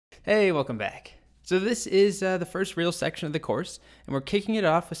Hey, welcome back. So this is the first real section of the course, and we're kicking it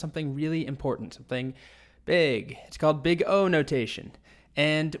off with something really important, something big. It's called Big O notation.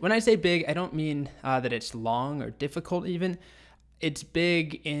 And when I say big, I don't mean that it's long or difficult even. It's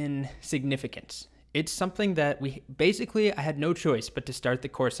big in significance. It's something that I had no choice but to start the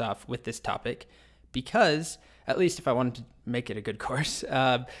course off with this topic because, at least if I wanted to make it a good course,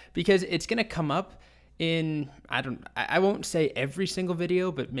 because it's going to come up in, I won't say every single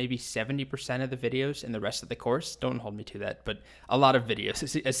video, but maybe 70% of the videos in the rest of the course. Don't hold me to that, but a lot of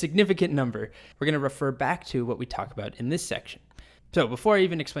videos, a significant number. We're going to refer back to what we talk about in this section. So before I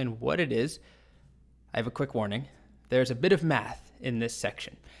even explain what it is, I have a quick warning. There's a bit of math in this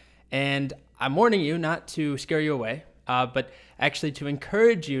section, and I'm warning you not to scare you away, but actually to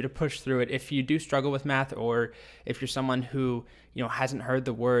encourage you to push through it if you do struggle with math, or if you're someone who hasn't heard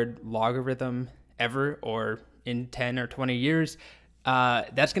the word logarithm ever or in 10 or 20 years.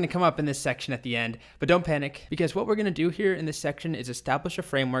 That's going to come up in this section at the end, but don't panic, because what we're going to do here in this section is establish a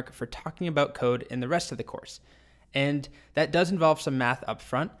framework for talking about code in the rest of the course. And that does involve some math up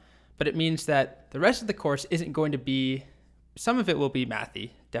front, but it means that the rest of the course isn't going to be, some of it will be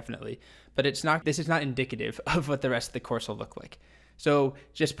mathy, definitely, but this is not indicative of what the rest of the course will look like. So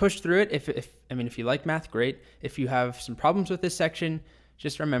just push through it. If you like math, great. If you have some problems with this section,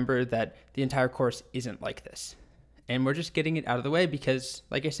 just remember that the entire course isn't like this. And we're just getting it out of the way because,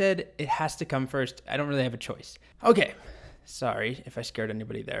 like I said, it has to come first. I don't really have a choice. Okay, sorry if I scared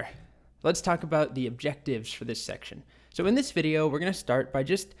anybody there. Let's talk about the objectives for this section. So in this video, we're going to start by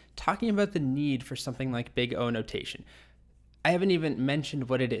just talking about the need for something like Big O notation. I haven't even mentioned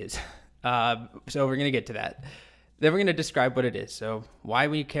what it is, so we're going to get to that. Then we're going to describe what it is, so why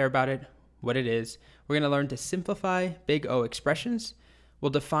we care about it, what it is. We're going to learn to simplify Big O expressions. We'll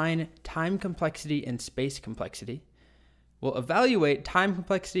define time complexity and space complexity. We'll evaluate time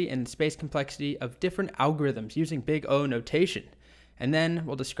complexity and space complexity of different algorithms using Big O notation. And then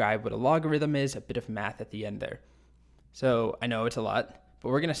we'll describe what a logarithm is, a bit of math at the end there. So I know it's a lot, but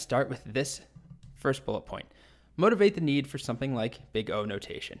we're going to start with this first bullet point. Motivate the need for something like Big O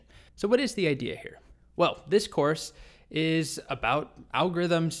notation. So what is the idea here? Well, this course is about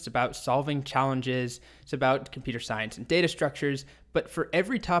algorithms, it's about solving challenges, it's about computer science and data structures, but for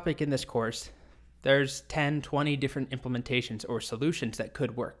every topic in this course, there's 10, 20 different implementations or solutions that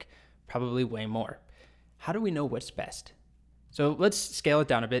could work, probably way more. How do we know what's best? So let's scale it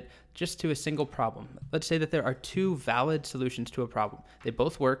down a bit just to a single problem. Let's say that there are two valid solutions to a problem. They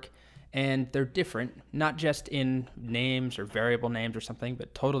both work, and they're different, not just in names or variable names or something,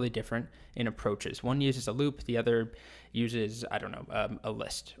 but totally different in approaches. One uses a loop, the other uses, a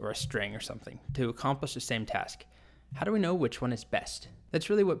list or a string or something to accomplish the same task. How do we know which one is best? That's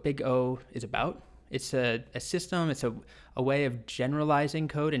really what Big O is about. It's a system, it's a way of generalizing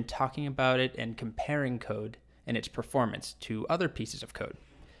code and talking about it and comparing code and its performance to other pieces of code.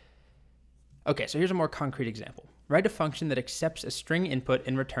 Okay, so here's a more concrete example. Write a function that accepts a string input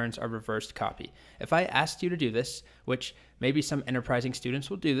and returns a reversed copy. If I asked you to do this, which maybe some enterprising students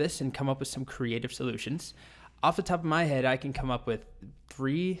will do this and come up with some creative solutions, off the top of my head, I can come up with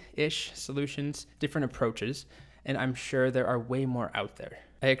 3-ish solutions, different approaches, and I'm sure there are way more out there.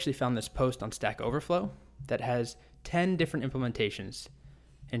 I actually found this post on Stack Overflow that has 10 different implementations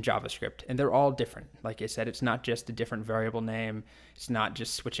in JavaScript, and they're all different. Like I said, it's not just a different variable name. It's not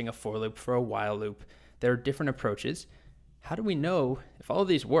just switching a for loop for a while loop. There are different approaches. How do we know if all of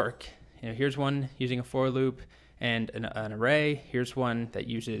these work? Here's one using a for loop and an array. Here's one that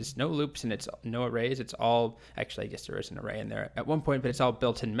uses no loops and it's no arrays. It's all, actually, I guess there is an array in there at one point, but it's all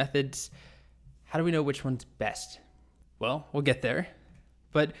built-in methods. How do we know which one's best? Well, we'll get there.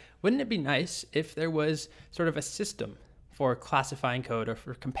 But wouldn't it be nice if there was sort of a system for classifying code or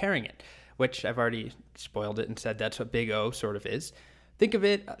for comparing it, which I've already spoiled it and said that's what Big O sort of is. Think of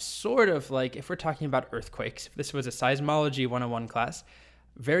it sort of like if we're talking about earthquakes. If this was a seismology 101 class,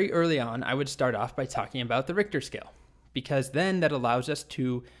 very early on, I would start off by talking about the Richter scale, because then that allows us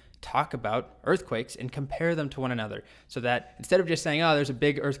to talk about earthquakes and compare them to one another, so that instead of just saying, oh, there's a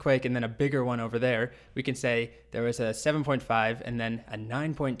big earthquake and then a bigger one over there, we can say there was a 7.5 and then a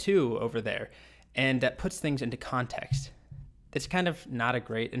 9.2 over there. And that puts things into context. It's kind of not a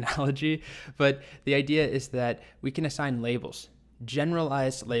great analogy, but the idea is that we can assign labels,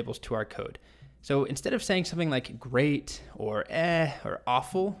 generalized labels to our code. So instead of saying something like great or or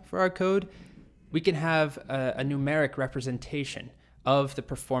awful for our code, we can have a numeric representation of the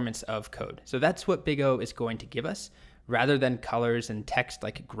performance of code. So that's what Big O is going to give us. Rather than colors and text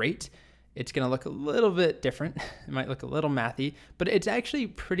like great, it's going to look a little bit different. It might look a little mathy, but it's actually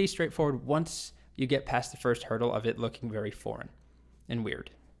pretty straightforward once you get past the first hurdle of it looking very foreign and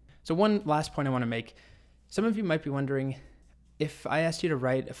weird. So one last point I want to make, some of you might be wondering, if I asked you to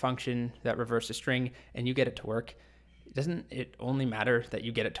write a function that reverses a string and you get it to work, doesn't it only matter that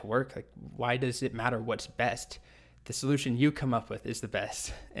you get it to work? Like, why does it matter what's best? The solution you come up with is the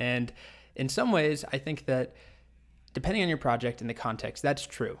best. And in some ways, I think that depending on your project and the context, that's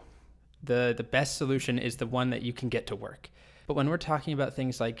true. The best solution is the one that you can get to work. But when we're talking about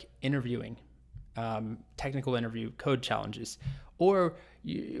things like interviewing, technical interview, code challenges, or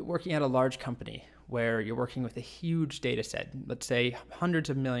you're working at a large company where you're working with a huge data set, let's say hundreds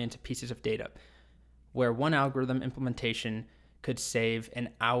of millions of pieces of data, where one algorithm implementation could save an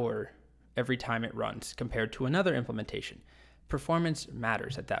hour every time it runs compared to another implementation. Performance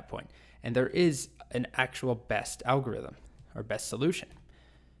matters at that point, and there is an actual best algorithm or best solution.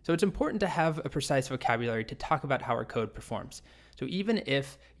 So it's important to have a precise vocabulary to talk about how our code performs. So even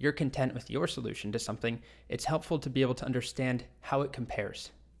if you're content with your solution to something, it's helpful to be able to understand how it compares,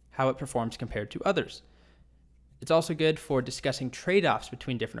 how it performs compared to others. It's also good for discussing trade-offs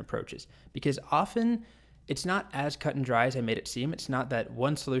between different approaches, because often it's not as cut and dry as I made it seem. It's not that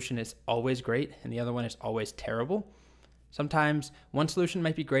one solution is always great and the other one is always terrible. Sometimes one solution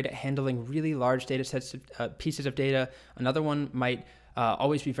might be great at handling really large data sets, pieces of data. Another one might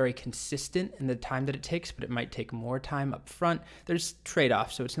always be very consistent in the time that it takes, but it might take more time up front. There's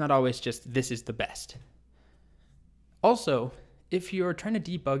trade-offs, so it's not always just this is the best. Also, if you're trying to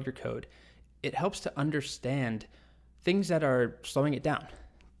debug your code, it helps to understand things that are slowing it down.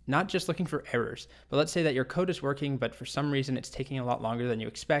 Not just looking for errors, but let's say that your code is working, but for some reason it's taking a lot longer than you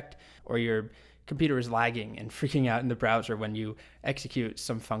expect, or your computer is lagging and freaking out in the browser when you execute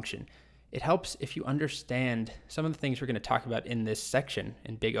some function. It helps if you understand some of the things we're going to talk about in this section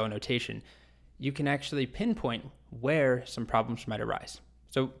in Big O notation. You can actually pinpoint where some problems might arise.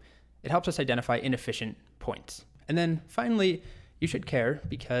 So it helps us identify inefficient points. And then finally, you should care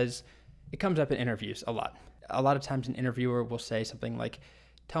because it comes up in interviews a lot. A lot of times an interviewer will say something like,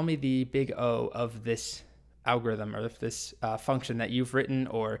 tell me the big O of this algorithm or of this function that you've written,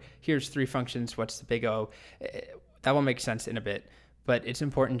 or here's 3 functions, what's the big O? That will make sense in a bit, but it's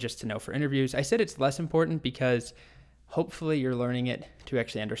important just to know for interviews. I said it's less important because hopefully you're learning it to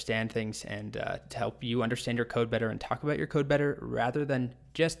actually understand things and to help you understand your code better and talk about your code better rather than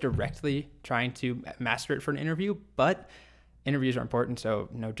just directly trying to master it for an interview. But interviews are important, so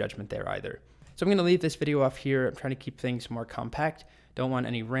no judgment there either. So I'm going to leave this video off here. I'm trying to keep things more compact. Don't want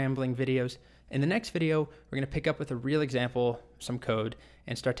any rambling videos. In the next video, we're going to pick up with a real example, some code,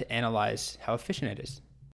 and start to analyze how efficient it is.